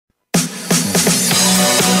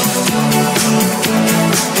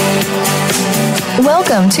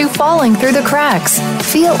Welcome to Falling Through the Cracks.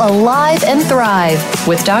 Feel alive and thrive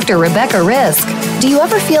with Dr. Rebecca Risk. Do you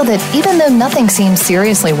ever feel that even though nothing seems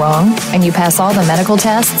seriously wrong and you pass all the medical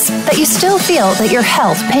tests, that you still feel that your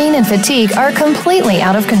health, pain, and fatigue are completely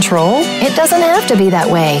out of control? It doesn't have to be that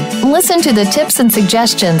way. Listen to the tips and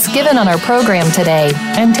suggestions given on our program today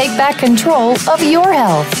and take back control of your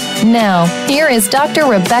health. Now, here is Dr.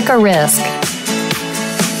 Rebecca Risk.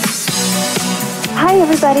 Hi,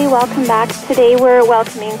 everybody. Welcome back. Today we're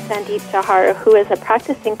welcoming Sandeep Jauhar, who is a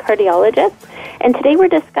practicing cardiologist, and today we're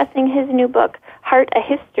discussing his new book, Heart, a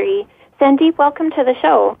History. Sandeep, welcome to the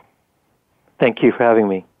show. Thank you for having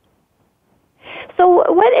me. So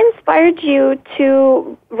what inspired you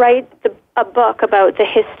to write a book about the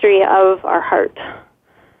history of our heart?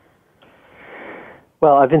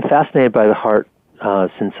 Well, I've been fascinated by the heart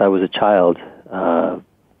since I was a child. I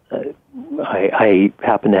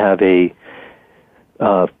happen to have a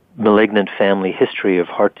malignant family history of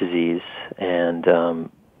heart disease, and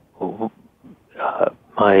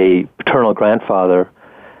my paternal grandfather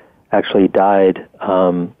actually died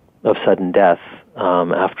of sudden death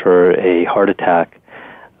after a heart attack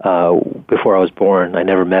before I was born. I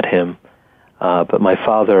never met him, but my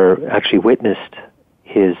father actually witnessed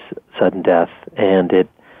his sudden death, and it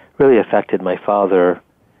really affected my father,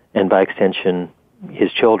 and by extension,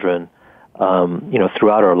 his children,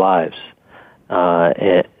 throughout our lives.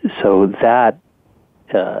 So that,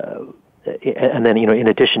 and then, in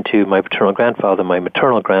addition to my paternal grandfather, my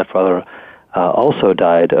maternal grandfather also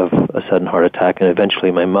died of a sudden heart attack, and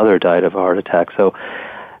eventually my mother died of a heart attack. So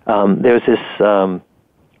there's this,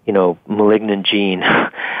 malignant gene,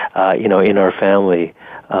 in our family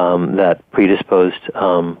that predisposed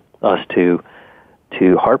us to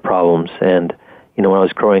heart problems. And, when I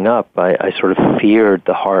was growing up, I sort of feared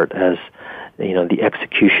the heart as, the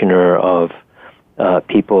executioner of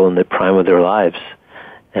people in the prime of their lives,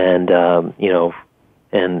 and and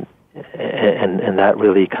that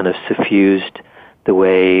really kind of suffused the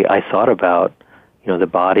way I thought about the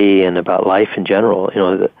body and about life in general.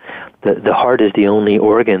 The heart is the only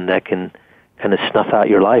organ that can kind of snuff out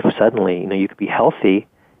your life suddenly. You could be healthy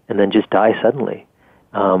and then just die suddenly,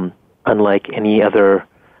 unlike any other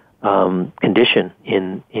condition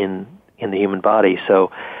in the human body.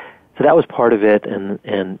 So that was part of it,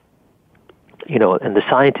 and the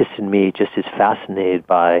scientist in me just is fascinated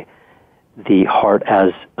by the heart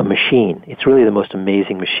as a machine. It's really the most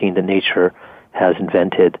amazing machine that nature has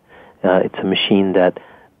invented. It's a machine that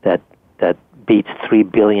beats 3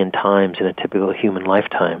 billion times in a typical human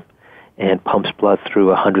lifetime and pumps blood through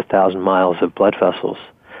 100,000 miles of blood vessels.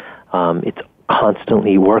 It's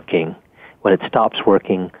constantly working. When it stops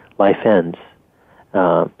working, life ends.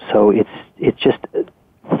 So it's just,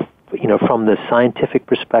 from the scientific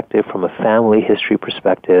perspective, from a family history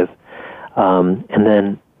perspective, and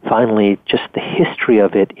then finally, just the history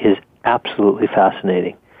of it is absolutely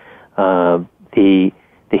fascinating. The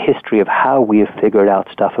history of how we have figured out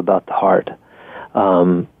stuff about the heart,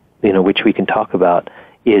 which we can talk about,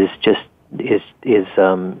 is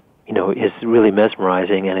really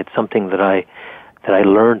mesmerizing, and it's something that I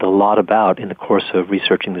learned a lot about in the course of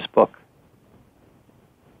researching this book.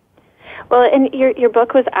 Well, and your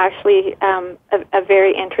book was actually a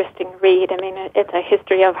very interesting read. I mean, it's a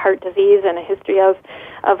history of heart disease and a history of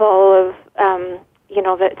all of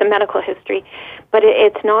the medical history, but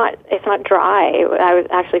it's not dry. I was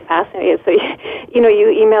actually fascinated. So you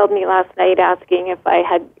emailed me last night asking if I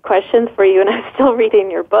had questions for you, and I was still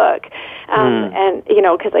reading your book, and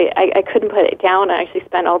because I couldn't put it down. I actually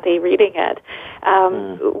spent all day reading it,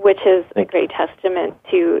 which is a great testament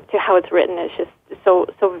to how it's written. It's just so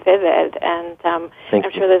vivid, and I'm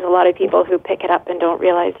sure there's a lot of people who pick it up and don't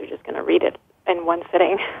realize they're just going to read it in one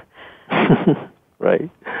sitting.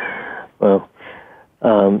 Right. Well,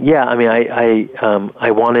 I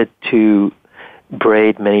wanted to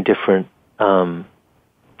braid many different genres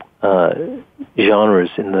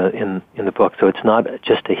in the book. So it's not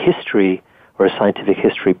just a history or a scientific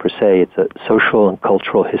history per se. It's a social and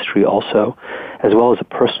cultural history also, as well as a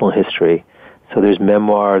personal history. So there's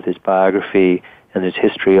memoir, there's biography, and there's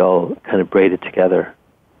history all kind of braided together.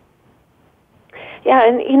 Yeah,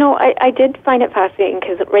 and I did find it fascinating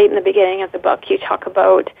because right in the beginning of the book you talk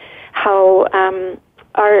about how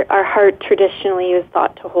our heart traditionally is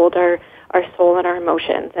thought to hold our soul and our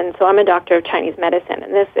emotions. And so I'm a doctor of Chinese medicine,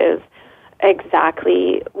 and this is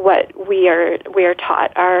exactly what we are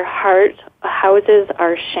taught. Our heart houses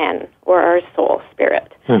our Shen, or our soul,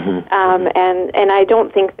 spirit. Mm-hmm. And I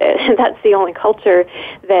don't think that that's the only culture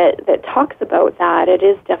that talks about that. It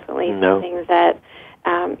is definitely something that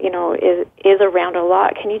is around a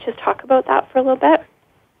lot. Can you just talk about that for a little bit?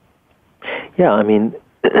 Yeah, I mean,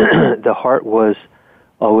 the heart was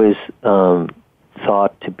always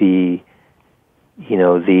thought to be,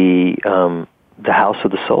 the house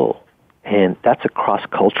of the soul, and that's a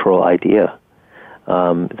cross-cultural idea.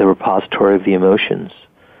 The repository of the emotions.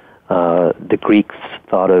 The Greeks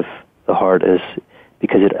thought of the heart as,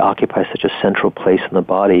 because it occupies such a central place in the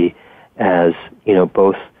body, as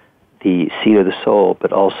both the seat of the soul,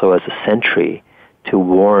 but also as a sentry to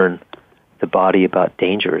warn the body about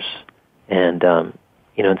dangers. And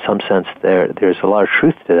in some sense, there's a lot of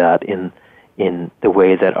truth to that in the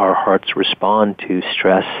way that our hearts respond to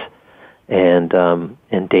stress and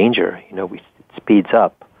danger. It speeds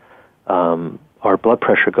up. Our blood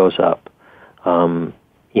pressure goes up.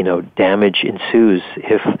 Damage ensues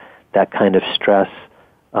if that kind of stress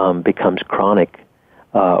becomes chronic,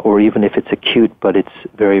 or even if it's acute, but it's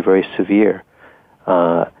very, very severe.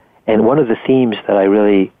 And one of the themes that I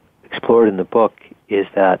really explored in the book is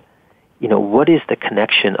that, what is the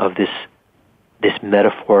connection of this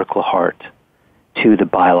metaphorical heart to the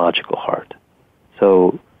biological heart?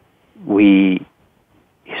 So we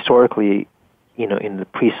historically, in the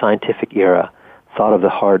pre-scientific era, thought of the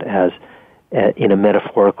heart as in a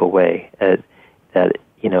metaphorical way, that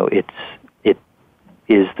it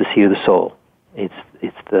is the seat of the soul.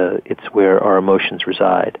 It's where our emotions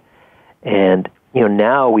reside, and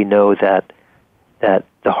now we know that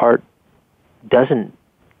the heart doesn't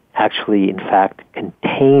actually, in fact,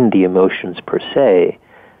 contain the emotions per se,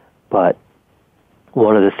 but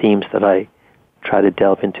one of the themes that I try to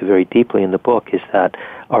delve into very deeply in the book is that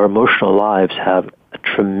our emotional lives have a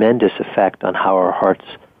tremendous effect on how our hearts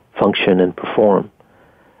function and perform.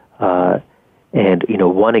 And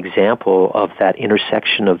one example of that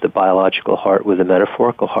intersection of the biological heart with the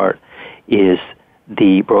metaphorical heart is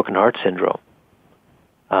the broken heart syndrome.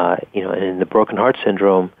 And in the broken heart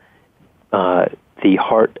syndrome, the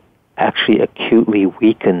heart actually acutely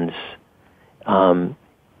weakens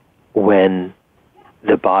when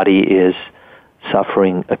the body is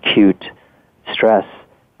suffering acute stress,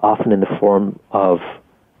 often in the form of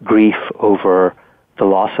grief over the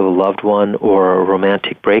loss of a loved one or a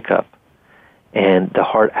romantic breakup. And the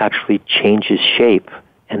heart actually changes shape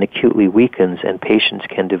and acutely weakens, and patients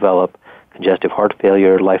can develop congestive heart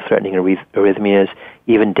failure, life-threatening arrhythmias,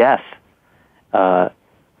 even death.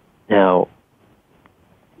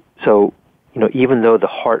 Even though the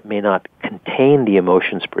heart may not contain the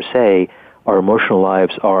emotions per se, our emotional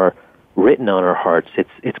lives are written on our hearts.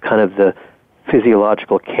 It's kind of the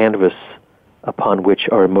physiological canvas upon which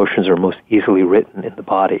our emotions are most easily written in the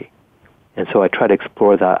body. And so I try to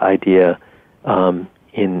explore that idea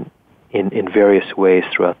in various ways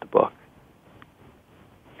throughout the book.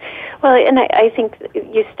 Well, and I think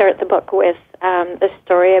you start the book with the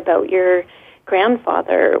story about your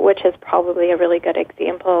grandfather, which is probably a really good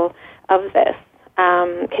example of this.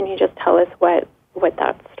 Can you just tell us what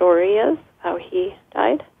that story is, how he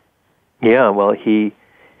died? Yeah, well, he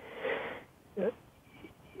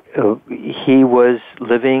was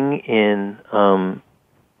living in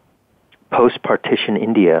post-partition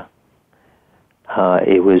India.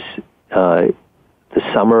 It was the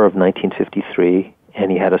summer of 1953,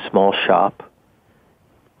 and he had a small shop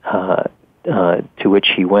to which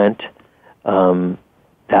he went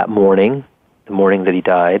that morning, the morning that he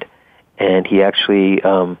died, and he actually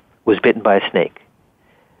was bitten by a snake.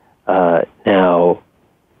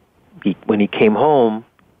 When he came home,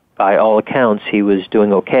 by all accounts, he was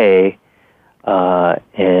doing okay,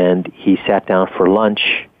 and he sat down for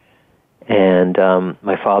lunch, and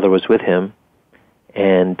my father was with him,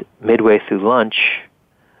 and midway through lunch,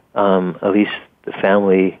 at least the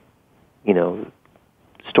family,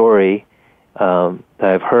 story that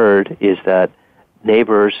I've heard is that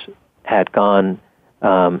neighbors had gone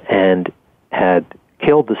and had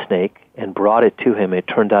killed the snake and brought it to him. It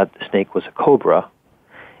turned out the snake was a cobra,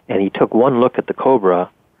 and he took one look at the cobra,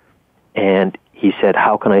 and he said,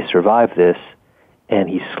 "How can I survive this?" And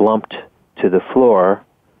he slumped to the floor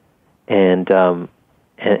and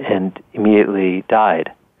immediately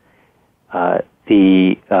died. An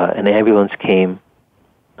ambulance came,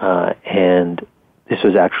 and this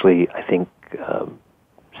was actually, I think,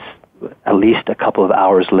 at least a couple of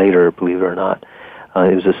hours later. Believe it or not,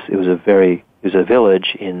 it was a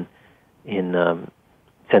village in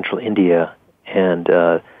central India, and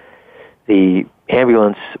the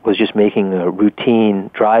ambulance was just making a routine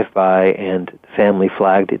drive-by, and the family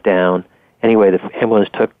flagged it down. Anyway, the ambulance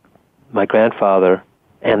took my grandfather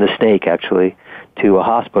and the snake, actually, to a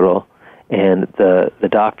hospital, and the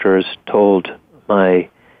doctors told my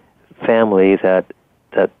family that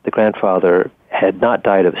the grandfather had not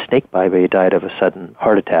died of a snake bite, but he died of a sudden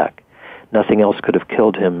heart attack. Nothing else could have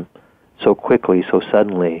killed him so quickly, so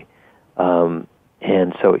suddenly.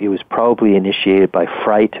 And so it was probably initiated by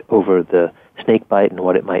fright over the snake bite and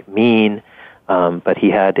what it might mean. But he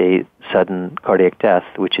had a sudden cardiac death,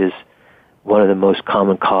 which is one of the most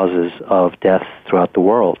common causes of death throughout the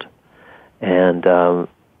world. And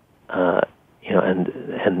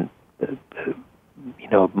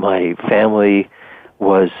my family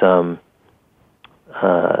was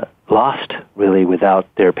lost really without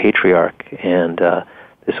their patriarch. And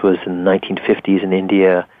this was in the 1950s in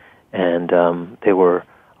India, and there were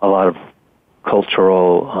a lot of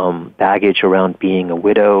cultural baggage around being a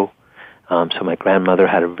widow. So my grandmother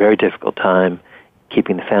had a very difficult time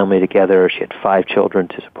keeping the family together. She had 5 children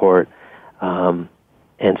to support. And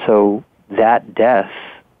so that death,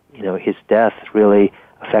 his death really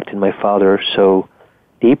affected my father so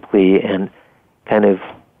deeply and kind of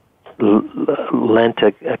lent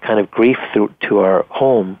a kind of grief to our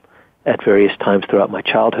home at various times throughout my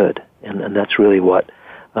childhood. And that's really what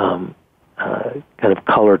kind of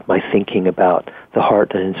colored my thinking about the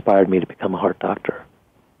heart and inspired me to become a heart doctor.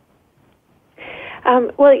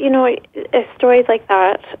 Stories like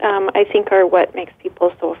that, I think, are what makes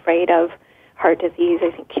people so afraid of heart disease.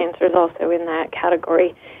 I think cancer is also in that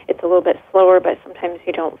category. It's a little bit slower, but sometimes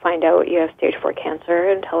you don't find out you have stage 4 cancer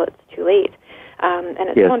until it's too late. And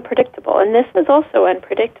it's so unpredictable. And this is also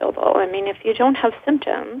unpredictable. I mean, if you don't have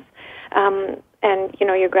symptoms, and,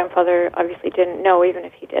 your grandfather obviously didn't know, even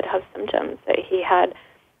if he did have symptoms, that he had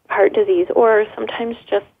heart disease, or sometimes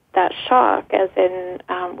just that shock, as in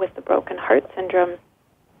with the broken heart syndrome,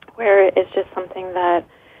 where it's just something that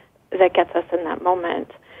gets us in that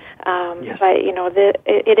moment. But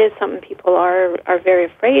it is something people are very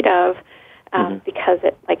afraid of because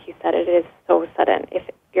it, like you said, it is so sudden. If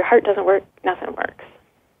your heart doesn't work, nothing works.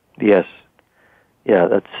 Yes,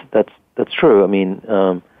 yeah, that's true. I mean,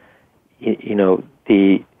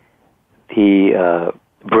 the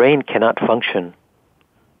brain cannot function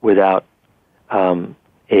without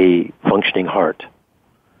a functioning heart.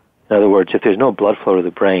 In other words, if there's no blood flow to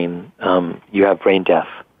the brain, you have brain death.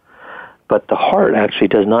 But the heart actually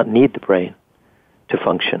does not need the brain to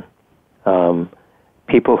function.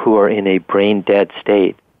 People who are in a brain dead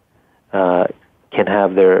state can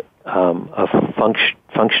have their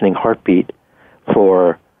functioning heartbeat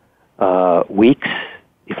for weeks,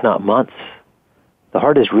 if not months. The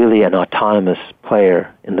heart is really an autonomous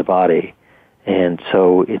player in the body, and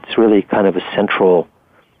so it's really kind of a central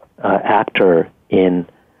actor in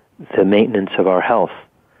the maintenance of our health.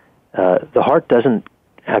 The heart doesn't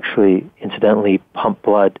actually, incidentally, pump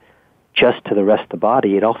blood just to the rest of the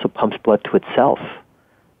body. It also pumps blood to itself.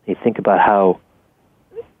 You think about how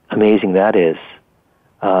amazing that is.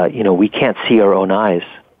 We can't see our own eyes,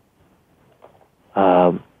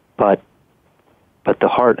 but the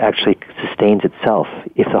heart actually sustains itself.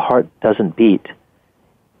 If the heart doesn't beat,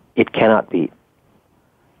 it cannot beat.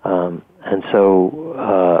 And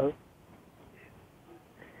so,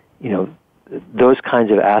 those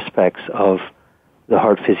kinds of aspects of the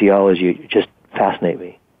heart physiology just fascinate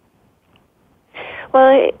me.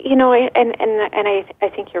 Well, and I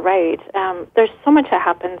think you're right. There's so much that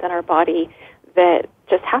happens in our body that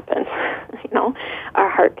just happens. Our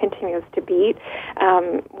heart continues to beat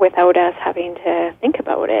without us having to think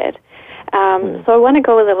about it. So I want to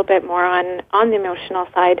go a little bit more on the emotional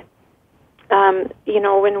side.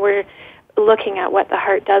 When we're looking at what the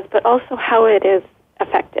heart does, but also how it is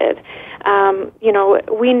affected.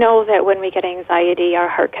 We know that when we get anxiety, our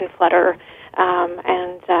heart can flutter,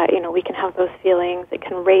 and we can have those feelings. It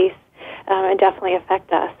can race and definitely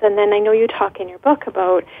affect us. And then I know you talk in your book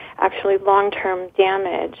about actually long-term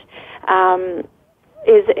damage. Can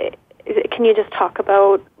you just talk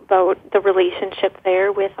about the relationship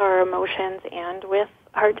there with our emotions and with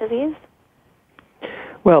heart disease?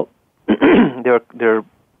 Well, there's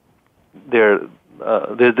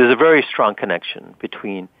a very strong connection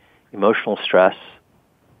between emotional stress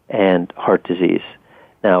and heart disease.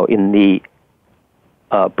 Now, in the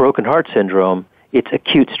broken heart syndrome, it's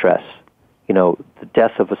acute stress. The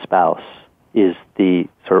death of a spouse is the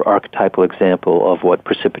sort of archetypal example of what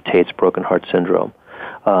precipitates broken heart syndrome,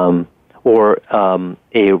 or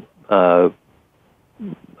a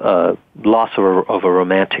loss of a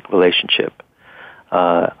romantic relationship.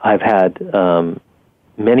 I've had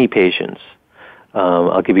many patients.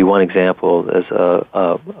 I'll give you one example. There's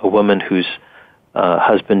a woman whose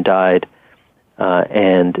husband died,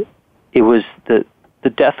 and it was the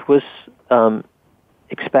death was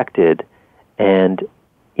expected, and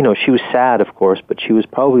she was sad, of course, but she was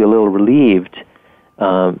probably a little relieved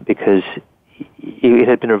because it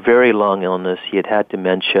had been a very long illness. He had had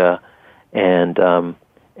dementia, and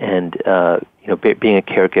being a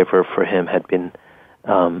caregiver for him had been,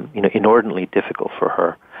 inordinately difficult for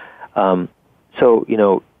her. So,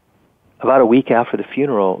 about a week after the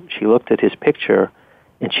funeral, she looked at his picture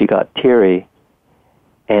and she got teary,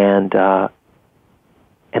 and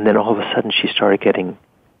then all of a sudden she started getting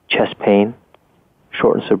chest pain,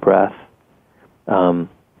 shortness of breath.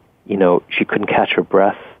 She couldn't catch her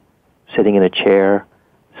breath, sitting in a chair,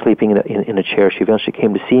 sleeping in a chair. She eventually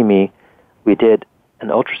came to see me. We did an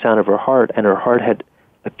ultrasound of her heart, and her heart had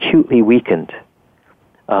acutely weakened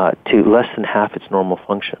to less than half its normal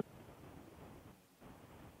function.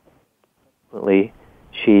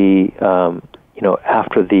 She,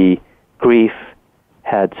 after the grief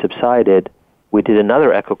had subsided, we did another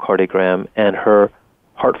echocardiogram, and her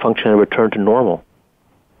heart function had returned to normal.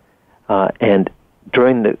 And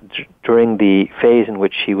during the phase in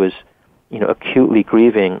which she was, acutely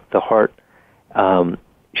grieving, the heart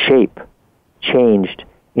shape changed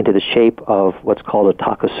into the shape of what's called a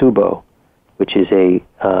takasubo, which is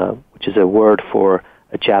a word for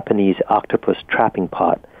a Japanese octopus trapping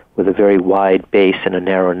pot with a very wide base and a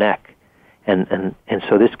narrow neck. And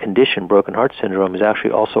so this condition, broken heart syndrome, is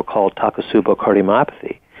actually also called takasubo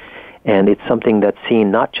cardiomyopathy. And it's something that's seen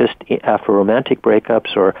not just after romantic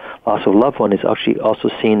breakups or loss of loved one, it's actually also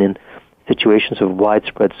seen in situations of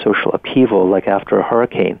widespread social upheaval, like after a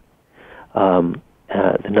hurricane.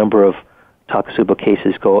 The number of takasubo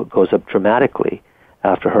cases goes up dramatically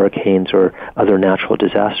after hurricanes or other natural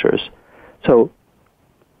disasters. So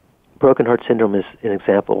broken heart syndrome is an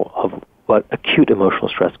example of what acute emotional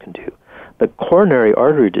stress can do. But coronary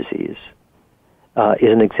artery disease is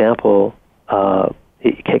an example.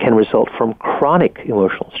 It can result from chronic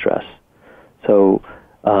emotional stress. So,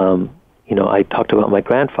 I talked about my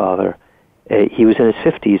grandfather. He was in his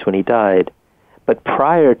 50s when he died, but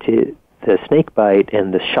prior to the snake bite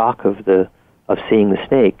and the shock of seeing the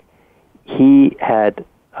snake, he had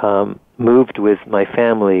moved with my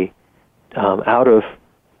family out of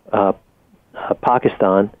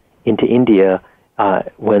Pakistan into India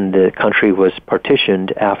when the country was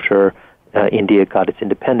partitioned after India got its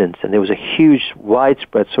independence, and there was a huge,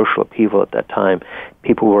 widespread social upheaval at that time.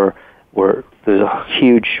 There was a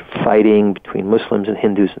huge fighting between Muslims and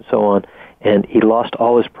Hindus and so on, and he lost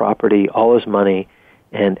all his property, all his money,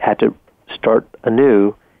 and had to start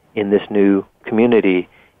anew in this new community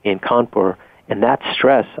in Kanpur. And that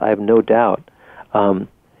stress, I have no doubt,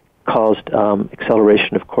 caused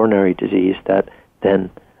acceleration of coronary disease that then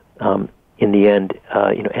in the end,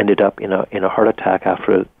 ended up in a heart attack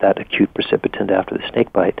after that acute precipitant after the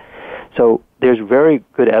snake bite. So there's very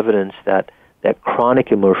good evidence that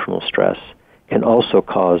chronic emotional stress can also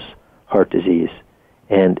cause heart disease.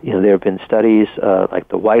 And there have been studies like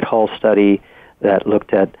the Whitehall study that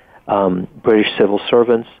looked at British civil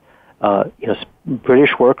servants,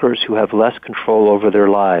 British workers who have less control over their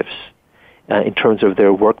lives in terms of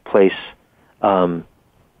their workplace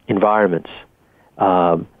environments.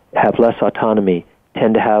 Have less autonomy,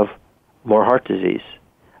 tend to have more heart disease.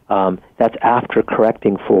 That's after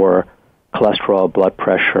correcting for cholesterol, blood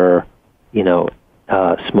pressure,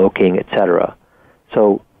 smoking, etc.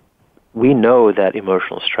 So we know that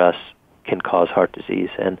emotional stress can cause heart disease,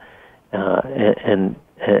 and that's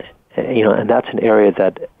an area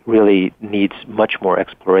that really needs much more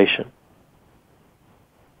exploration.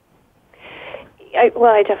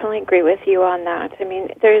 I definitely agree with you on that. I mean,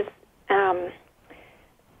 there's.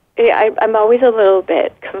 I'm always a little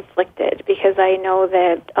bit conflicted because I know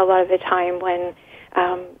that a lot of the time when,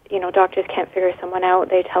 doctors can't figure someone out,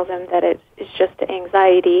 they tell them that it's just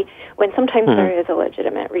anxiety, when sometimes there is a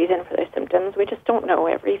legitimate reason for their symptoms. We just don't know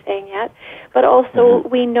everything yet. But also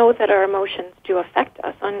we know that our emotions do affect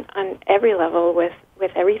us on every level with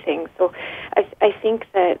everything. So I think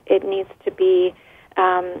that it needs to be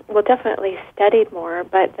definitely studied more,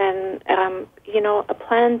 but then, a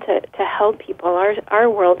plan to help people. Our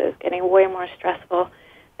world is getting way more stressful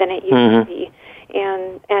than it used to be.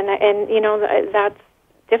 And that's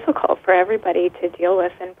difficult for everybody to deal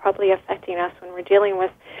with and probably affecting us when we're dealing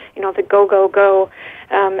with, the go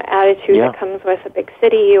attitude that comes with a big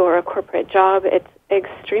city or a corporate job. It's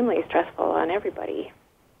extremely stressful on everybody.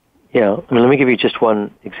 Yeah. I mean, let me give you just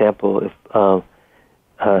one example.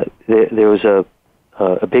 There was a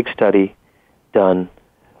big study done,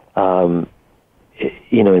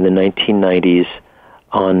 in the 1990s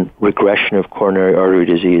on regression of coronary artery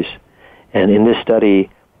disease. And in this study,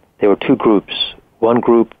 there were two groups. One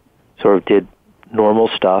group sort of did normal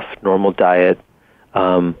stuff, normal diet,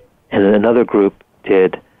 and then another group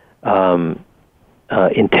did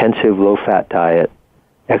intensive low-fat diet,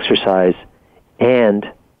 exercise, and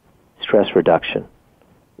stress reduction.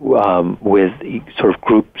 with sort of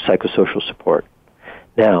group psychosocial support.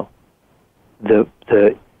 Now, the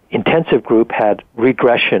intensive group had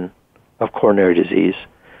regression of coronary disease.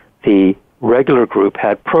 The regular group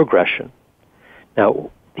had progression.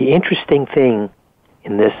 Now, the interesting thing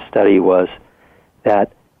in this study was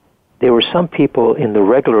that there were some people in the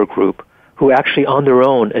regular group who actually on their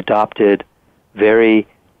own adopted very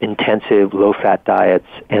intensive low-fat diets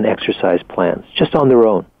and exercise plans, just on their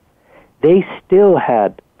own. They still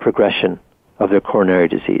had progression of their coronary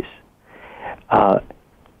disease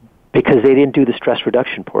because they didn't do the stress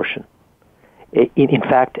reduction portion. In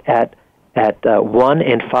fact, at 1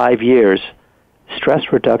 and 5 years,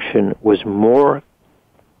 stress reduction was more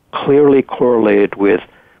clearly correlated with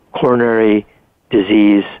coronary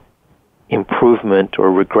disease improvement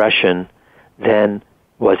or regression than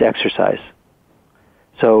was exercise.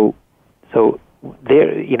 So there,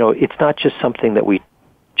 it's not just something that we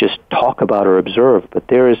just talk about or observe, but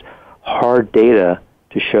there is hard data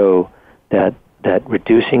to show that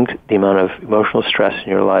reducing the amount of emotional stress in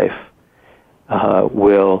your life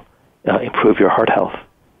will improve your heart health.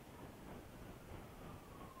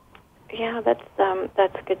 Yeah,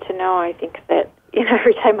 that's good to know. I think that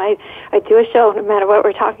every time I do a show, no matter what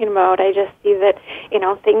we're talking about, I just see that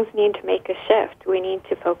things need to make a shift. We need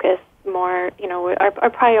to focus more. Our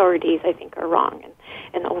priorities, I think, are wrong,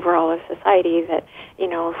 and overall as society that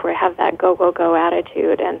if we have that go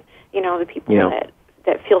attitude, and the people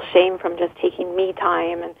that feel shame from just taking me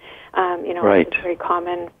time, and right. It's a very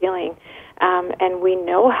common feeling, and we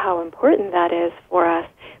know how important that is for us.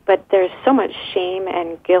 But there's so much shame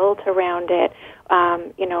and guilt around it.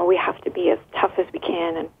 We have to be as tough as we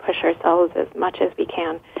can and push ourselves as much as we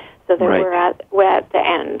can, so that right. we're at the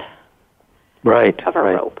end right. of our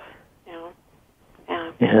right. rope.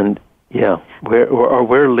 And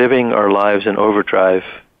we're living our lives in overdrive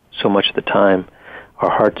so much of the time. Our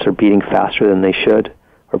hearts are beating faster than they should.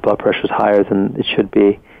 Our blood pressure is higher than it should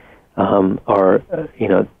be.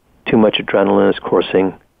 Too much adrenaline is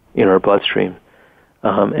coursing in our bloodstream.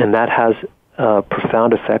 And that has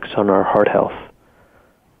profound effects on our heart health.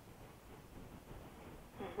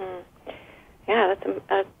 Mm-hmm. Yeah,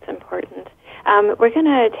 that's important. We're going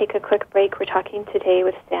to take a quick break. We're talking today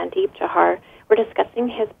with Sandeep Jauhar. We're discussing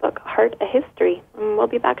his book, Heart, A History. And we'll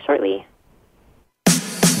be back shortly.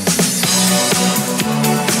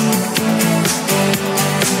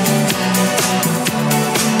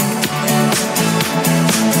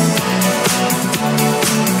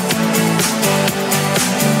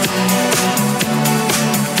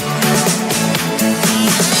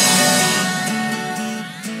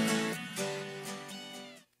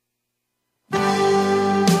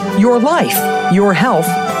 Your life, your health,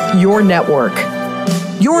 your network.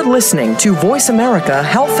 You're listening to Voice America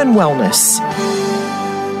Health and Wellness.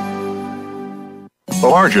 The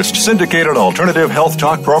largest syndicated alternative health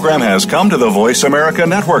talk program has come to the Voice America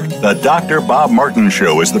Network. The Dr. Bob Martin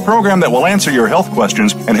Show is the program that will answer your health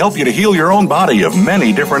questions and help you to heal your own body of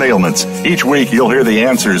many different ailments. Each week, you'll hear the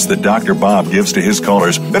answers that Dr. Bob gives to his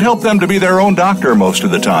callers that help them to be their own doctor most of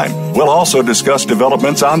the time. We'll also discuss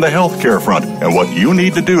developments on the healthcare front and what you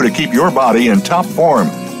need to do to keep your body in top form.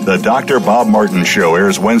 The Dr. Bob Martin Show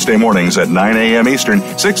airs Wednesday mornings at 9 a.m. Eastern,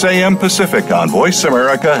 6 a.m. Pacific on Voice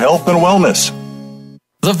America Health and Wellness.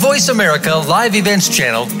 The Voice America Live Events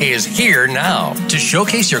channel is here now to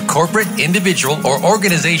showcase your corporate, individual, or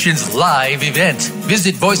organization's live event.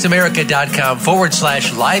 Visit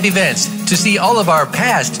voiceamerica.com/live events to see all of our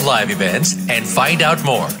past live events and find out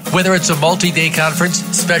more. Whether it's a multi-day conference,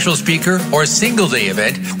 special speaker, or single-day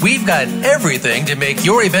event, we've got everything to make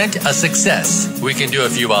your event a success. We can do a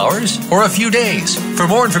few hours or a few days. For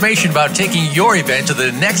more information about taking your event to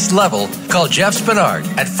the next level, call Jeff Spinard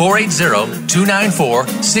at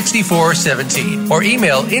 480-294-6417 or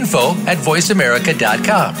email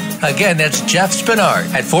info@voiceamerica.com. Again, that's Jeff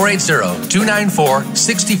Spinard at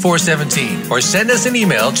 480-294-6417 or send us an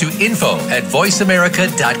email to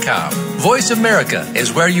info@voiceamerica.com. Voice America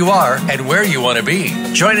is where you are and where you want to be.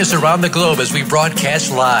 Join us around the globe as we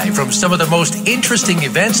broadcast live from some of the most interesting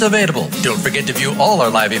events available. Don't forget to view all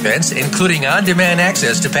our live events, including on-demand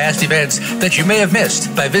access to past events that you may have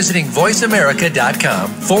missed by visiting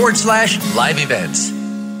voiceamerica.com/live events.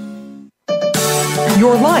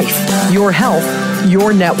 Your life, your health,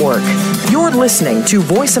 your network. You're listening to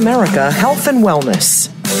Voice America Health and Wellness.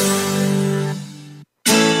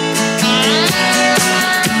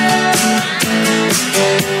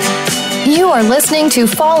 You are listening to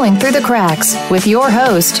Falling Through the Cracks with your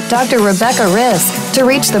host, Dr. Rebecca Risk. To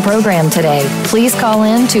reach the program today, please call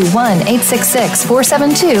in to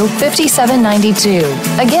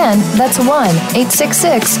 1-866-472-5792. Again, that's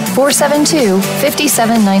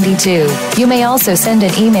 1-866-472-5792. You may also send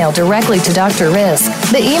an email directly to Dr. Risk.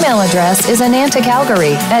 The email address is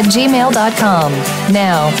anantacalgary@gmail.com.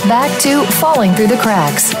 Now, back to Falling Through the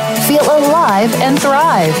Cracks. Feel alive and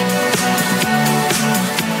thrive.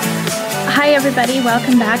 Hi, everybody.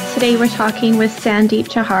 Welcome back. Today we're talking with Sandeep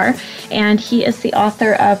Jauhar, and he is the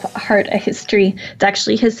author of Heart, A History. It's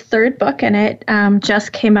actually his third book, and it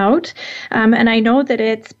just came out. And I know that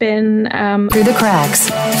it's been... Through the cracks.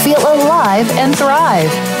 Feel alive and thrive.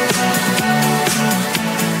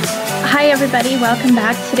 Hi, everybody. Welcome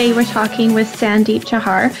back. Today we're talking with Sandeep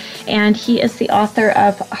Jauhar, and he is the author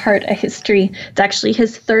of Heart, A History. It's actually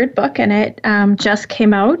his third book, and it just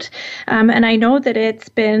came out. And I know that it's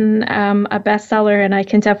been a bestseller, and I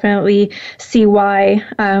can definitely see why.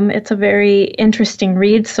 It's a very interesting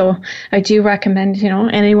read, so I do recommend,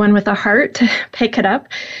 anyone with a heart to pick it up.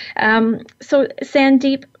 So,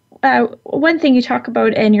 Sandeep, one thing you talk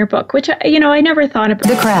about in your book, which, I never thought about.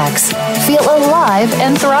 The cracks. Feel alive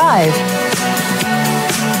and thrive.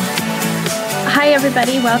 Hi,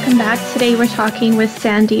 everybody. Welcome back. Today we're talking with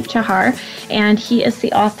Sandeep Jauhar, and he is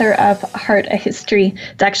the author of Heart, A History.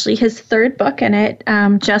 It's actually his third book, and it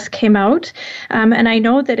just came out. And I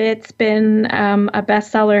know that it's been a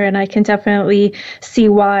bestseller, and I can definitely see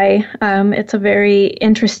why. It's a very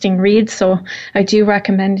interesting read, so I do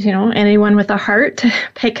recommend, anyone with a heart to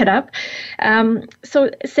pick it up. So,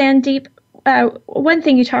 Sandeep, one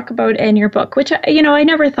thing you talk about in your book, which, I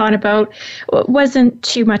never thought about, wasn't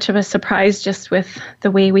too much of a surprise just with the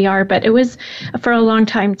way we are, but it was for a long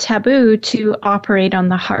time taboo to operate on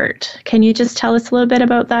the heart. Can you just tell us a little bit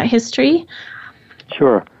about that history?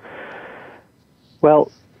 Sure. Well,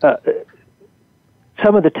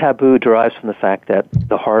 some of the taboo derives from the fact that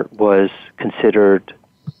the heart was considered,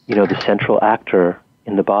 the central actor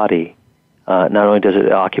in the body. Not only does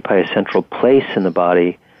it occupy a central place in the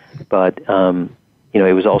body, but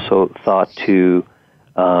it was also thought to,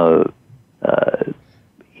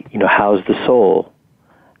 house the soul.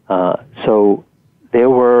 So there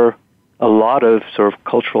were a lot of sort of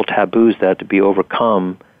cultural taboos that had to be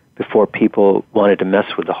overcome before people wanted to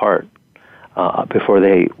mess with the heart, before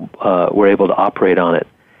they were able to operate on it.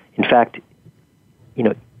 In fact,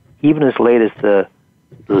 even as late as the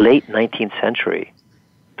late 19th century,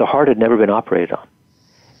 the heart had never been operated on.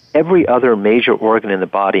 Every other major organ in the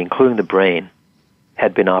body, including the brain,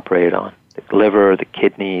 had been operated on. The liver, the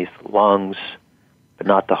kidneys, the lungs, but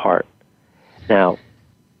not the heart. Now,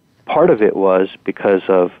 part of it was because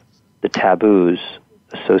of the taboos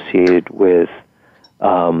associated with,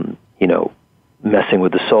 messing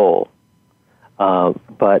with the soul.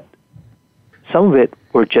 But some of it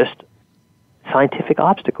were just scientific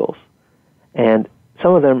obstacles. And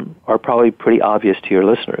some of them are probably pretty obvious to your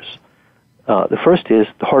listeners. The first is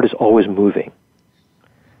the heart is always moving.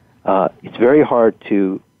 It's very hard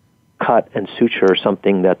to cut and suture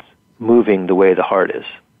something that's moving the way the heart is.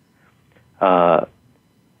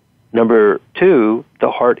 Number two,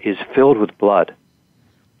 the heart is filled with blood.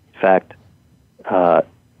 In fact,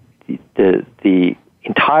 the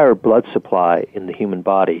entire blood supply in the human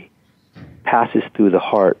body passes through the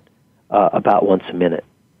heart about once a minute.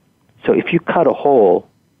 So if you cut a hole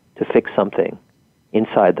to fix something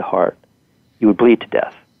inside the heart, you would bleed to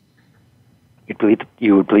death.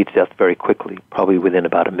 You would bleed to death very quickly, probably within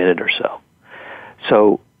about a minute or so.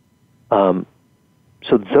 So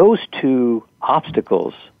those two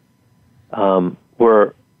obstacles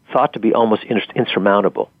were thought to be almost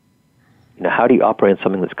insurmountable. How do you operate on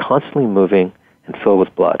something that's constantly moving and filled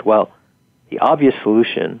with blood? Well, the obvious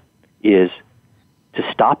solution is to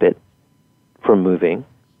stop it from moving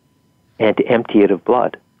and to empty it of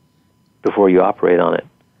blood before you operate on it.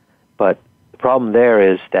 But the problem there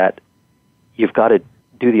is that you've got to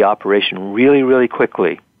do the operation really, really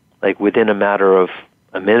quickly, like within a matter of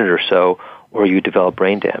a minute or so, or you develop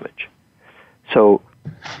brain damage. So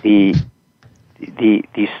the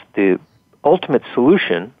ultimate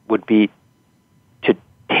solution would be to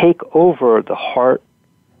take over the heart's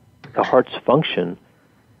function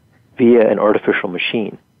via an artificial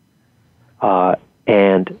machine,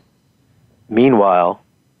 and meanwhile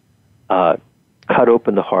cut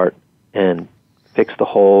open the heart and fix the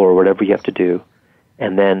hole or whatever you have to do,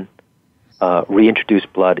 and then reintroduce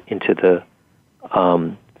blood into the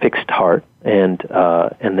fixed heart, and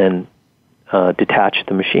then detach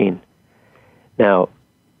the machine. Now,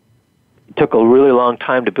 it took a really long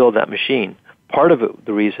time to build that machine. Part of it,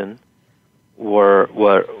 the reason were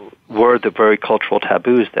the very cultural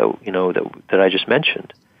taboos that I just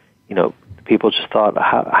mentioned. People just thought,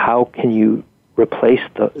 how can you replace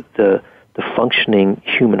the functioning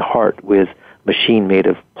human heart with a machine made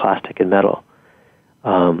of plastic and metal?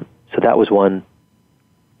 So that was one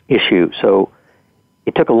issue. So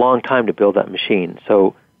it took a long time to build that machine.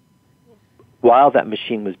 So while that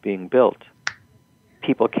machine was being built,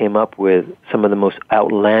 people came up with some of the most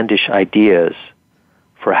outlandish ideas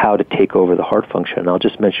for how to take over the heart function. I'll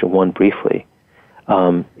just mention one briefly.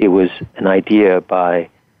 It was an idea by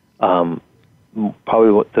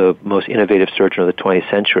probably the most innovative surgeon of the 20th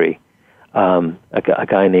century, a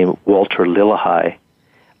guy named Walter Lillehei,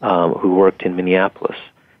 who worked in Minneapolis.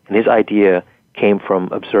 And his idea came from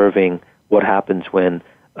observing what happens when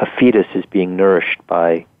a fetus is being nourished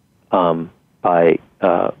by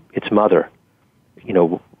its mother,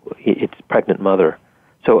 its pregnant mother.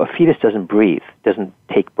 So a fetus doesn't breathe, doesn't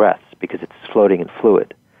take breaths because it's floating in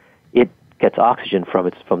fluid. It gets oxygen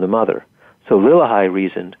from the mother. So Lillehei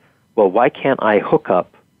reasoned, well, why can't I hook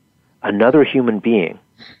up another human being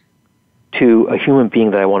to a human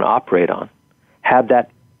being that I want to operate on? Have that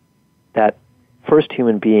first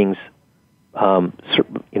human being's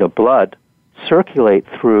blood circulate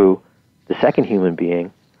through the second human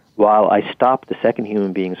being while I stop the second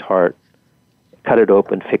human being's heart, cut it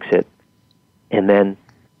open, fix it, and then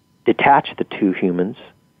detach the two humans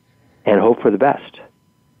and hope for the best.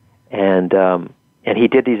 And he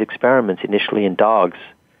did these experiments initially in dogs,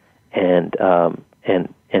 and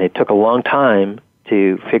it took a long time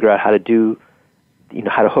to figure out how to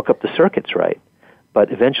how to hook up the circuits right.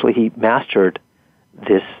 But eventually he mastered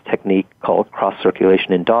this technique called cross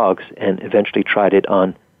circulation in dogs, and eventually tried it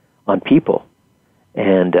on people.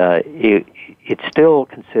 And it's still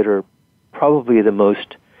considered probably the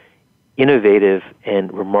most innovative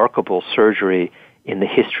and remarkable surgery in the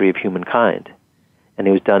history of humankind. And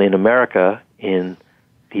it was done in America in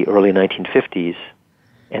the early 1950s,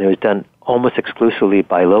 and it was done almost exclusively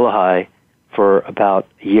by Lillehei for about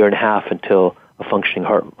a year and a half until a functioning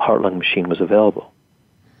heart-lung machine was available.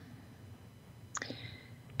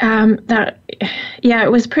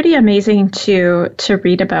 It was pretty amazing to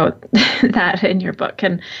read about that in your book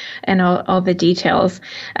and all the details.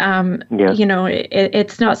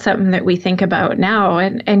 It's not something that we think about now,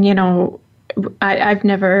 and I've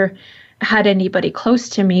never had anybody close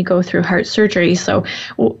to me go through heart surgery, so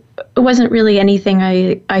it wasn't really anything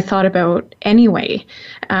I thought about anyway.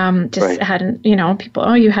 Right. Hadn't, people,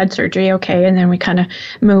 oh, you had surgery, okay, and then we kind of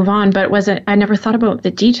move on, but I never thought about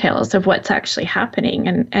the details of what's actually happening,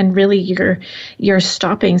 and really you're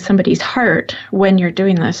stopping somebody's heart when you're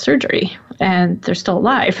doing the surgery, and they're still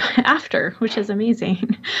alive after, which is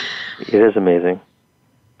amazing. It is amazing.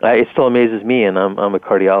 It still amazes me, and I'm a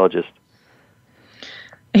cardiologist.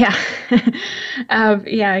 Yeah.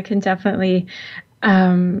 I can definitely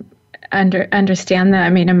understand that. I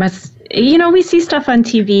mean, it must, we see stuff on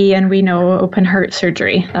TV and we know open heart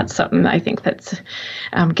surgery. That's something that I think that's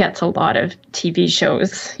gets a lot of TV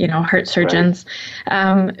shows, heart surgeons.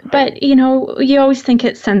 Right. But, you always think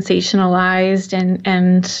it's sensationalized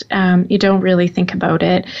and you don't really think about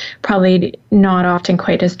it. Probably not often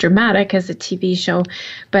quite as dramatic as a TV show,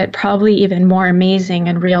 but probably even more amazing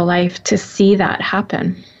in real life to see that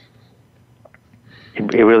happen.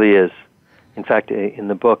 It really is. In fact, in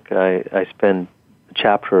the book, I spend a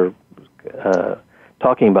chapter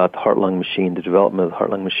talking about the heart-lung machine, the development of the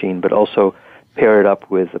heart-lung machine, but also pair it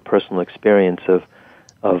up with a personal experience of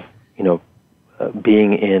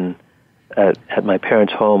being at my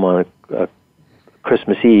parents' home on a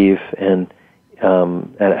Christmas Eve and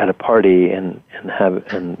at a party and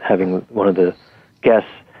having one of the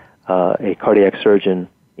guests, a cardiac surgeon,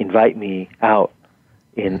 invite me out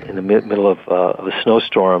in the middle of a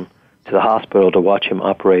snowstorm to the hospital to watch him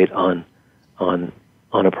operate on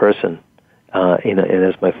a person, and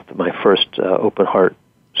as my first open heart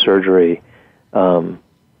surgery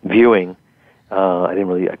viewing.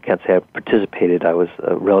 I can't say I participated. I was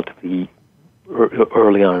relatively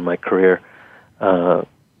early on in my career,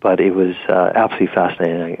 but it was absolutely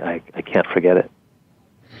fascinating. I can't forget it.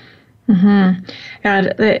 Mm-hmm.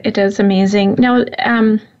 God, it is amazing. Now,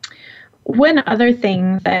 one other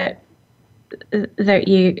thing that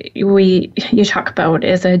you talk about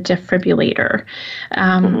is a defibrillator,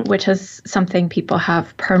 which is something people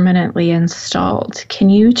have permanently installed. Can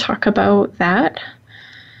you talk about that?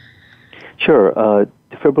 Sure.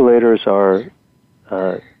 Defibrillators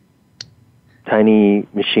are tiny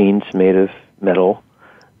machines made of metal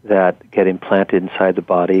that get implanted inside the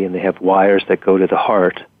body, and they have wires that go to the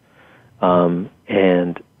heart and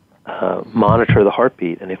monitor the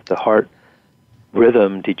heartbeat. And if the heart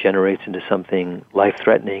rhythm degenerates into something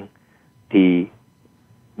life-threatening, the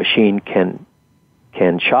machine can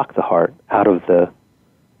shock the heart out of the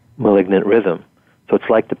malignant rhythm. So it's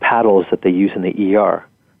like the paddles that they use in the ER,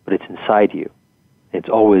 but it's inside you. It's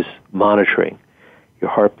always monitoring your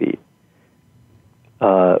heartbeat.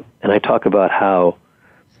 And I talk about how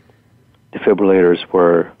defibrillators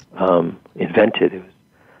were invented.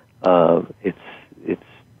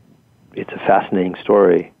 It's a fascinating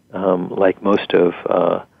story. Like most of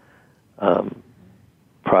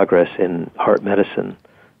progress in heart medicine,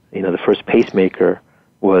 the first pacemaker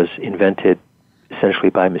was invented essentially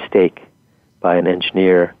by mistake by an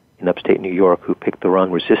engineer in upstate New York who picked the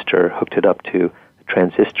wrong resistor, hooked it up to a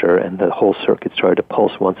transistor, and the whole circuit started to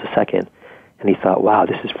pulse once a second. And he thought, wow,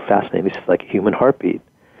 this is fascinating. This is like a human heartbeat.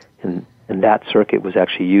 And that circuit was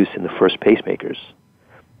actually used in the first pacemakers.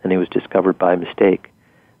 And it was discovered by mistake.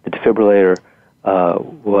 The defibrillator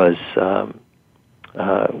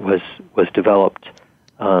was developed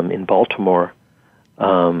in Baltimore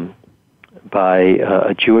by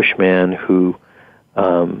a Jewish man who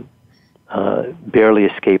barely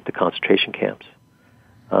escaped the concentration camps.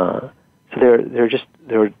 So there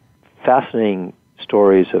are fascinating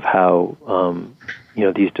stories of how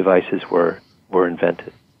these devices were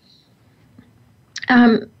invented.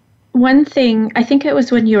 One thing, I think it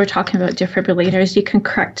was when you were talking about defibrillators, you can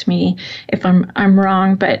correct me if I'm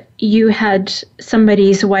wrong, but you had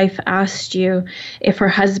somebody's wife asked you if her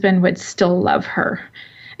husband would still love her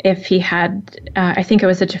if he had, I think it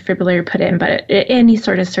was a defibrillator put in, but any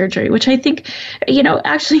sort of surgery, which I think,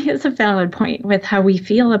 actually is a valid point with how we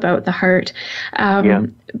feel about the heart. But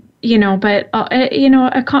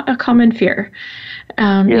a common fear.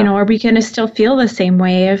 Are we going to still feel the same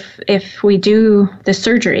way if we do the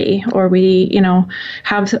surgery, or we,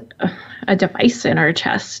 have a device in our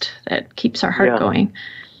chest that keeps our heart going?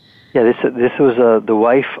 Yeah, this was the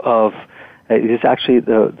wife of. It is actually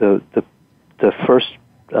the first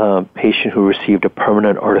patient who received a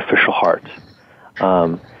permanent artificial heart,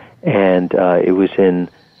 and it was in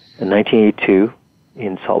 1982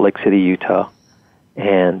 in Salt Lake City, Utah.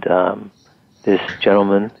 And this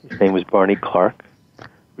gentleman, his name was Barney Clark,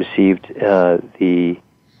 received the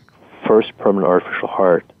first permanent artificial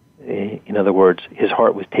heart. In other words, his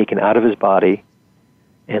heart was taken out of his body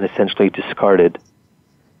and essentially discarded,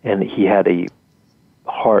 and he had a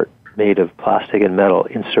heart made of plastic and metal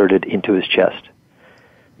inserted into his chest.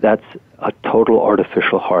 That's a total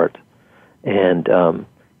artificial heart. And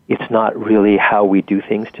it's not really how we do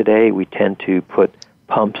things today. We tend to put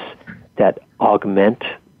pumps that augment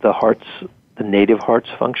the native heart's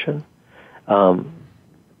function.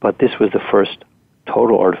 But this was the first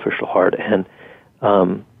total artificial heart. And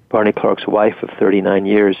Barney Clark's wife of 39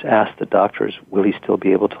 years asked the doctors, will he still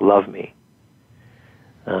be able to love me?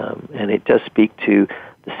 And it does speak to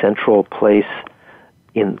the central place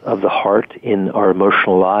of the heart in our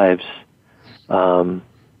emotional lives and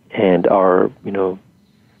our,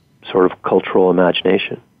 sort of cultural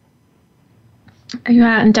imagination.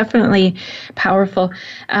 Yeah, and definitely powerful,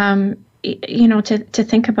 to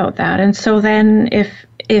think about that. And so then if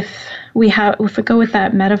we go with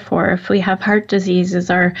that metaphor, if we have heart disease,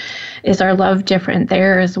 is our love different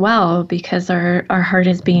there as well, because our heart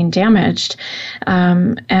is being damaged?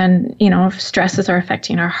 And, if stresses are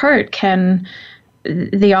affecting our heart, can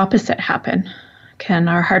the opposite happen? Can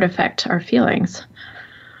our heart affect our feelings?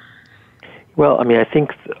 Well, I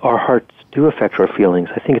think our hearts do affect our feelings.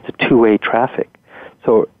 I think it's a two-way traffic.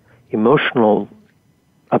 So emotional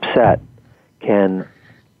upset can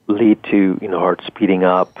lead to, heart speeding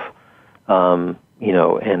up, and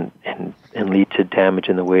lead to damage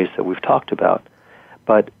in the ways that we've talked about.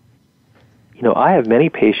 But, I have many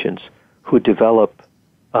patients who develop,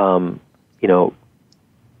 arrhythmias,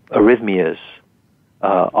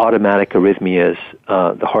 automatic arrhythmias.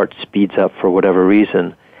 The heart speeds up for whatever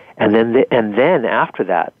reason, and then after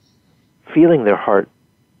that, feeling their heart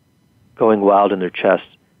going wild in their chest,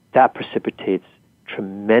 that precipitates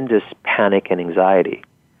tremendous panic and anxiety.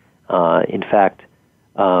 In fact,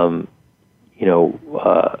 I've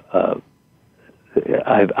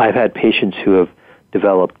had patients who have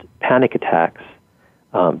developed panic attacks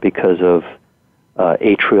because of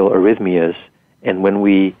atrial arrhythmias, and when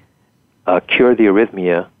we cure the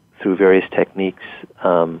arrhythmia through various techniques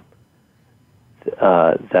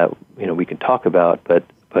that we can talk about, but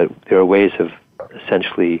there are ways of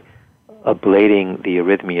essentially ablating the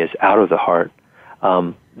arrhythmias out of the heart.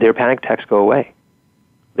 Their panic attacks go away.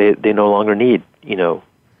 They no longer need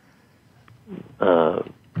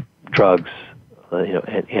drugs,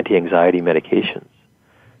 anti-anxiety medications.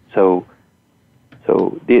 So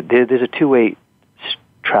there's a two-way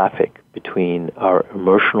traffic between our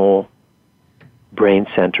emotional brain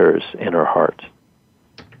centers and our heart.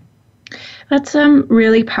 That's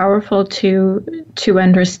really powerful to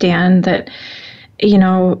understand that,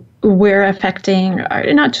 we're affecting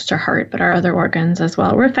not just our heart, but our other organs as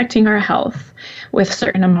well. We're affecting our health with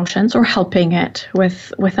certain emotions, or helping it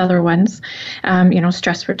with other ones,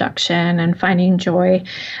 stress reduction and finding joy.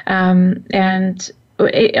 And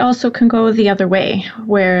it also can go the other way,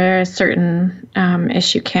 where a certain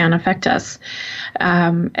issue can affect us.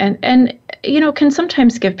 And can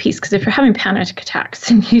sometimes give peace, because if you're having panic attacks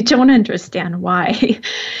and you don't understand why,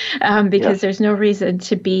 because there's no reason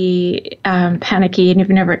to be panicky and you've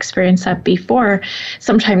never experienced that before,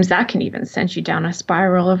 sometimes that can even send you down a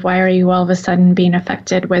spiral of why are you all of a sudden being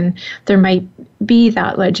affected when there might be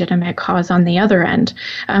that legitimate cause on the other end.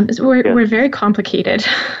 We're very complicated.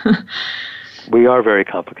 We are very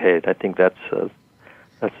complicated. I think that's a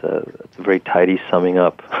very tidy summing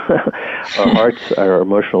up. Our hearts, our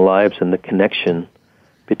emotional lives, and the connection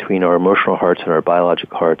between our emotional hearts and our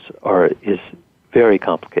biological hearts is very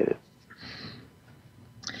complicated.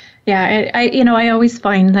 Yeah, I always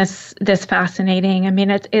find this fascinating. I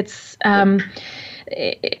mean, it's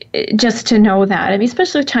just to know that. I mean,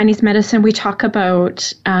 especially with Chinese medicine, we talk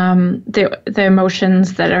about the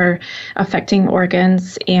emotions that are affecting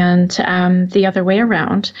organs, and the other way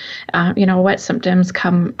around. What symptoms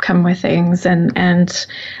come with things, and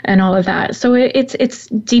all of that. So it's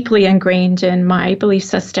deeply ingrained in my belief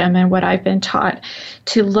system and what I've been taught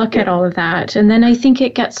to look at all of that. And then I think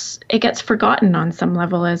it gets forgotten on some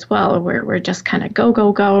level as well, where we're just kind of go,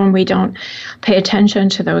 and we don't pay attention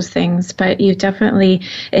to those things. But you definitely,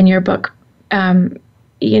 in your book,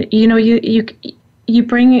 you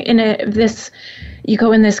bring in you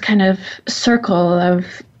go in this kind of circle of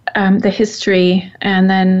the history, and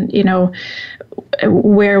then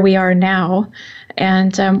where we are now,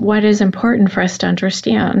 and what is important for us to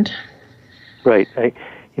understand. Right.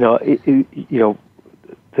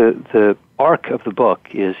 The arc of the book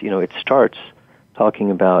is, it starts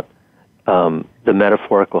talking about the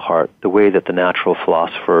metaphorical heart, the way that the natural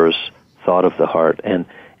philosophers thought of the heart, and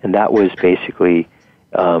that was basically,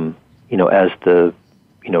 as the,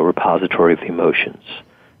 repository of emotions.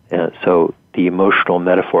 So the emotional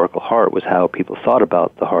metaphorical heart was how people thought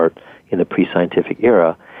about the heart in the pre-scientific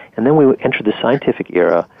era. And then we entered the scientific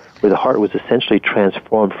era, where the heart was essentially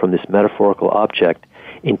transformed from this metaphorical object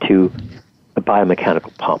into a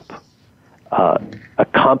biomechanical pump. A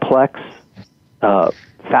complex,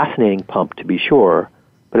 fascinating pump, to be sure,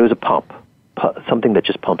 but it was a pump, something that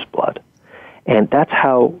just pumps blood. And that's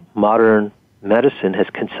how modern medicine has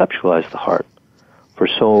conceptualized the heart for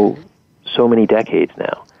so many decades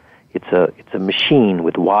now. It's a machine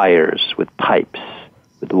with wires, with pipes,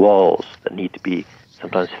 with walls that need to be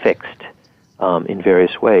sometimes fixed in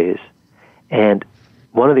various ways. And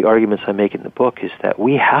one of the arguments I make in the book is that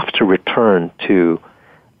we have to return to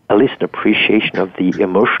at least an appreciation of the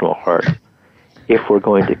emotional heart if we're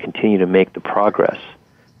going to continue to make the progress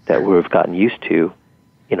that we've gotten used to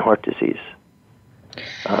in heart disease.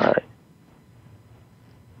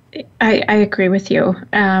 I agree with you.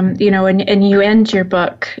 And you end your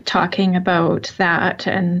book talking about that,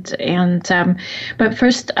 but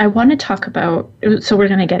first I want to talk about, so we're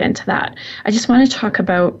going to get into that. I just want to talk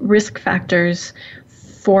about risk factors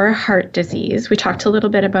for heart disease. We talked a little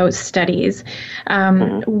bit about studies.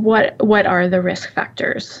 What are the risk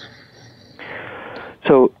factors?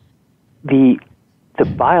 So the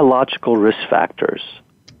biological risk factors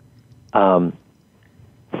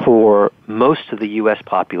for most of the U.S.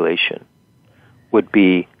 population would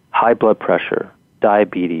be high blood pressure,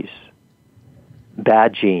 diabetes,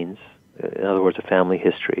 bad genes, in other words, a family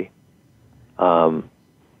history,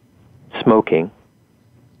 smoking,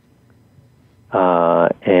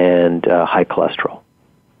 and high cholesterol.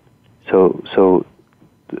 So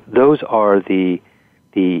those are the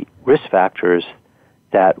risk factors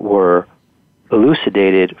that were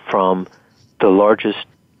elucidated from the largest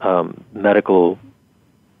medical,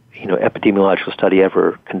 epidemiological study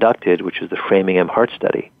ever conducted, which is the Framingham Heart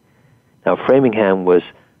Study. Now, Framingham was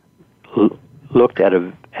looked at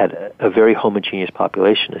a very homogeneous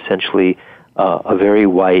population, essentially a very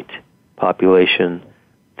white population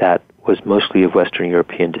that was mostly of Western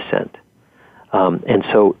European descent. And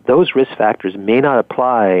so those risk factors may not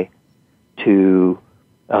apply to,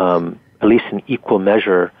 at least in equal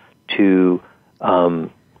measure, to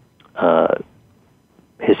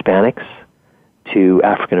Hispanics, to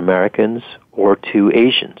African Americans, or to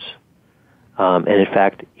Asians. And in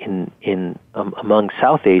fact, among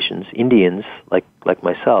South Asians, Indians like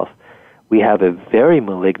myself, we have a very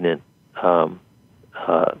malignant heart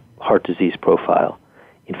disease profile.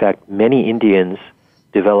 In fact, many Indians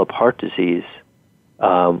develop heart disease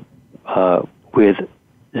with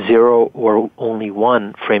 0 or only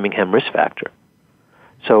 1 Framingham risk factor.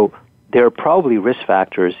 So there are probably risk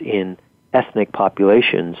factors in ethnic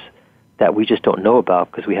populations that we just don't know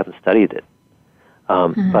about because we haven't studied it.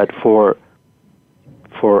 But for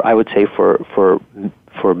I would say for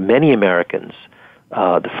many Americans,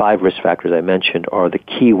 the 5 risk factors I mentioned are the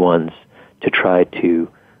key ones to try to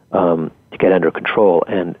get under control.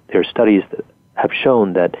 And there are studies that have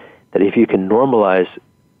shown that if you can normalize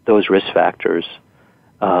those risk factors,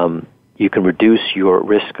 you can reduce your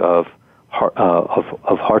risk of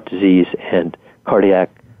heart disease and cardiac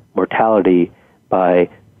mortality by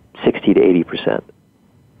 60 to 80%.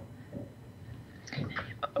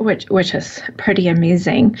 Which is pretty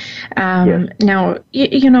amazing. Yes. Now,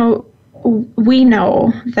 we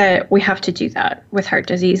know that we have to do that with heart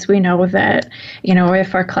disease. We know that,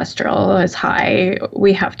 if our cholesterol is high,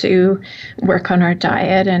 we have to work on our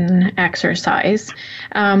diet and exercise.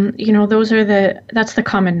 That's the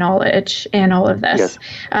common knowledge in all of this.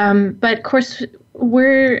 Yes. But of course,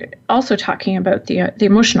 we're also talking about the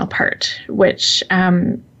emotional part, which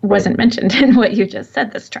wasn't mentioned in what you just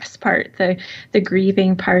said, the stress part, the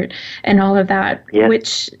grieving part, and all of that,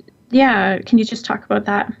 yes. Can you just talk about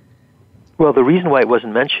that? Well, the reason why it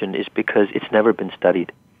wasn't mentioned is because it's never been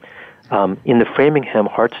studied. In the Framingham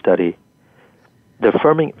heart study, the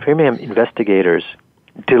Framingham investigators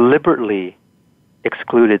deliberately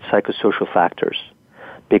excluded psychosocial factors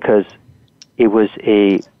because it was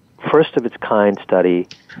a first-of-its-kind study,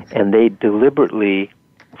 and they deliberately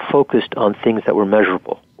focused on things that were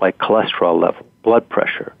measurable, like cholesterol level, blood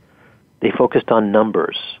pressure. They focused on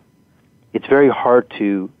numbers. It's very hard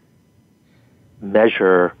to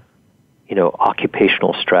measure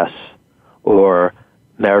occupational stress or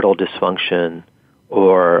marital dysfunction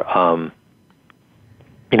or,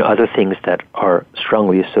 other things that are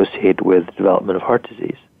strongly associated with the development of heart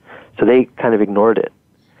disease. So they kind of ignored it.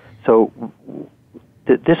 So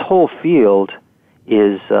this whole field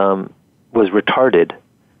was retarded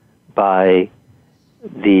by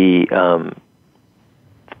the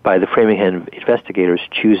Framingham investigators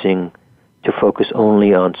choosing to focus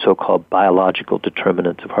only on so-called biological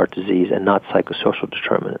determinants of heart disease and not psychosocial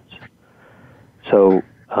determinants. So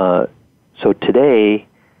today,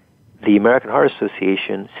 the American Heart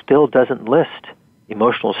Association still doesn't list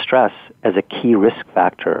emotional stress as a key risk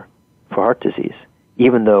factor for heart disease,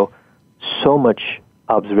 even though so much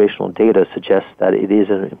observational data suggests that it is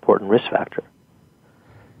an important risk factor.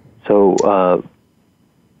 So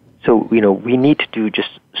we need to do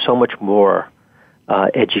just so much more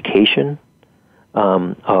education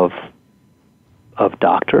of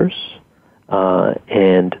doctors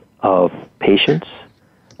and of patients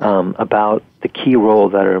about the key role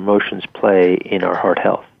that our emotions play in our heart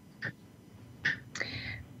health.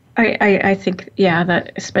 I think,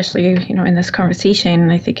 that especially, in this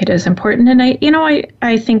conversation, I think it is important. And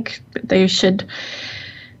I think they should,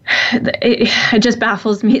 it just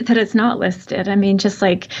baffles me that it's not listed. I mean, just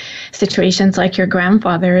like situations like your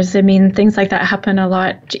grandfather's, things like that happen a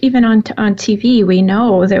lot. Even on TV, we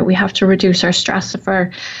know that we have to reduce our stress if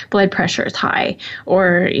our blood pressure is high,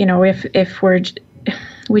 or, if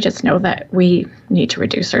we just know that we need to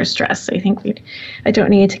reduce our stress. I think I don't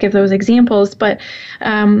need to give those examples, but,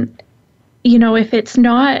 if it's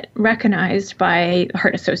not recognized by the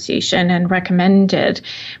Heart Association and recommended,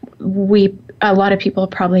 a lot of people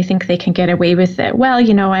probably think they can get away with it. Well,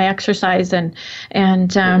 I exercise and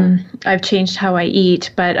I've changed how I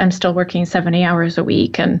eat, but I'm still working 70 hours a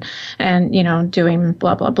week and doing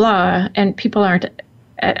blah, blah, blah. And people aren't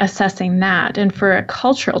assessing that. And for a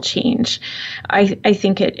cultural change, I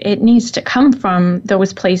think it needs to come from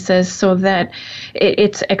those places so that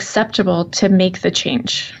it's acceptable to make the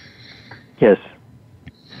change. Yes.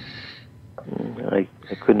 I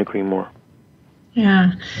couldn't agree more.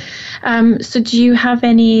 Yeah. So do you have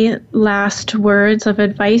any last words of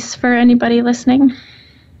advice for anybody listening?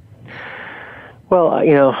 Well,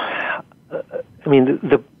 I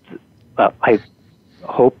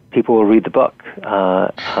hope people will read the book.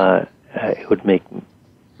 It would make,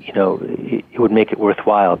 it would make it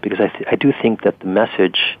worthwhile, because I do think that the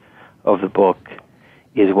message of the book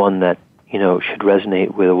is one that, should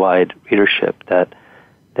resonate with a wide readership, that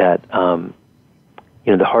the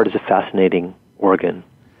heart is a fascinating organ,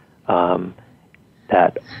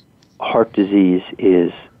 that heart disease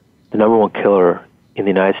is the number one killer in the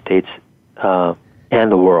United States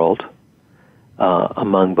and the world,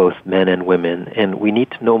 among both men and women, and we need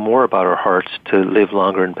to know more about our hearts to live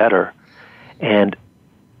longer and better. And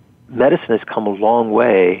medicine has come a long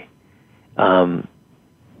way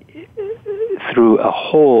through a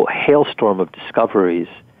whole hailstorm of discoveries,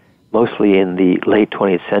 mostly in the late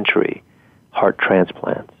 20th century, heart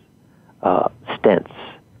transplants, stents,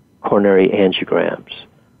 coronary angiograms,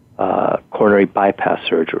 coronary bypass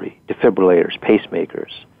surgery, defibrillators,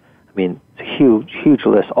 pacemakers. I mean, it's a huge, huge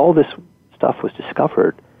list. All this stuff was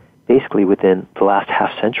discovered basically within the last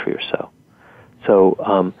half century or so. So,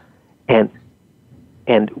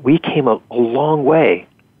 and we came a long way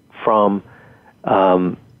from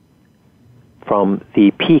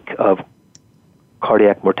the peak of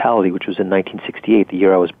cardiac mortality, which was in 1968, the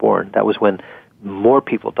year I was born. That was when more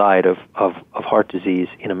people died of heart disease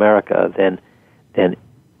in America than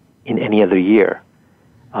in any other year.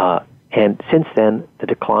 And since then,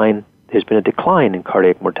 there's been a decline in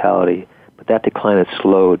cardiac mortality, but that decline has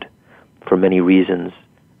slowed for many reasons.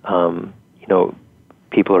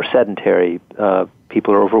 People are sedentary,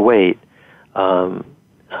 people are overweight, people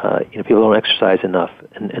don't exercise enough,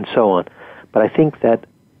 and so on. But I think that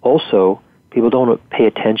also people don't pay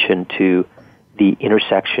attention to the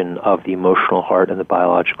intersection of the emotional heart and the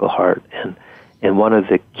biological heart. And one of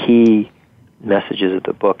the key messages of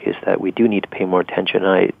the book is that we do need to pay more attention.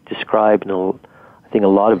 And I describe in a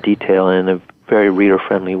lot of detail and in a very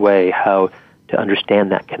reader-friendly way how to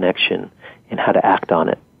understand that connection and how to act on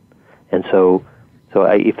it. And so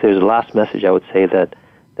if there's a last message, I would say that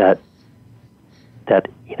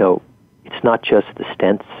it's not just the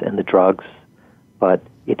stents and the drugs, but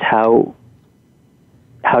it's how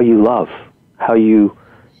you love, how you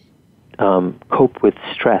cope with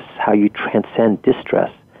stress, how you transcend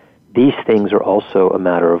distress. These things are also a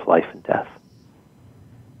matter of life and death.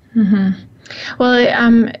 Mm-hmm.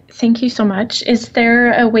 Well, thank you so much. Is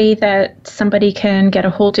there a way that somebody can get a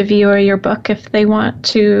hold of you or your book if they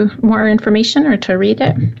want more information or to read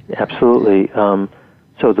it? Absolutely.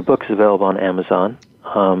 So the book is available on Amazon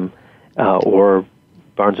or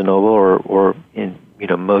Barnes & Noble or in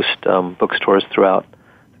most bookstores throughout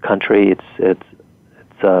the country. It's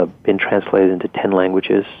been translated into 10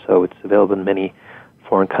 languages, so it's available in many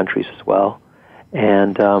foreign countries as well.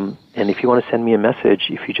 And if you want to send me a message,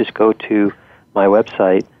 if you just go to my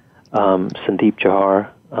website, Sandeep Jauhar,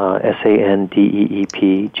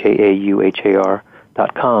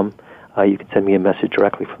 SandeepJauhar.com, you can send me a message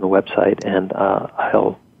directly from the website, and I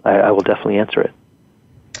will definitely answer it.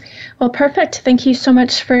 Well, perfect. Thank you so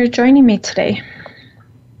much for joining me today.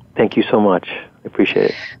 Thank you so much. I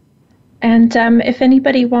appreciate it. And if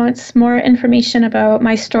anybody wants more information about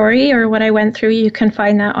my story or what I went through, you can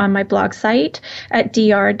find that on my blog site at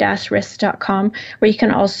dr-risk.com, where you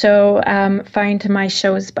can also find my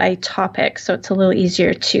shows by topic, so it's a little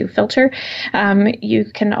easier to filter. You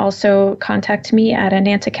can also contact me at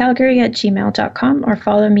anantacalgary@gmail.com or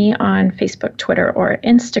follow me on Facebook, Twitter, or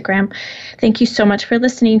Instagram. Thank you so much for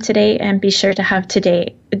listening today, and be sure to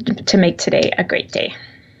make today a great day.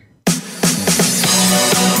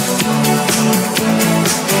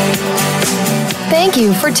 Thank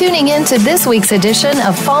you for tuning in to this week's edition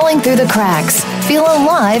of Falling Through the Cracks. Feel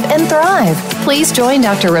alive and thrive. Please join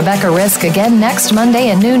Dr. Rebecca Risk again next Monday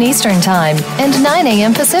at noon Eastern Time and 9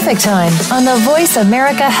 a.m. Pacific Time on the Voice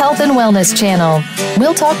America Health and Wellness channel.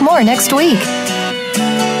 We'll talk more next week.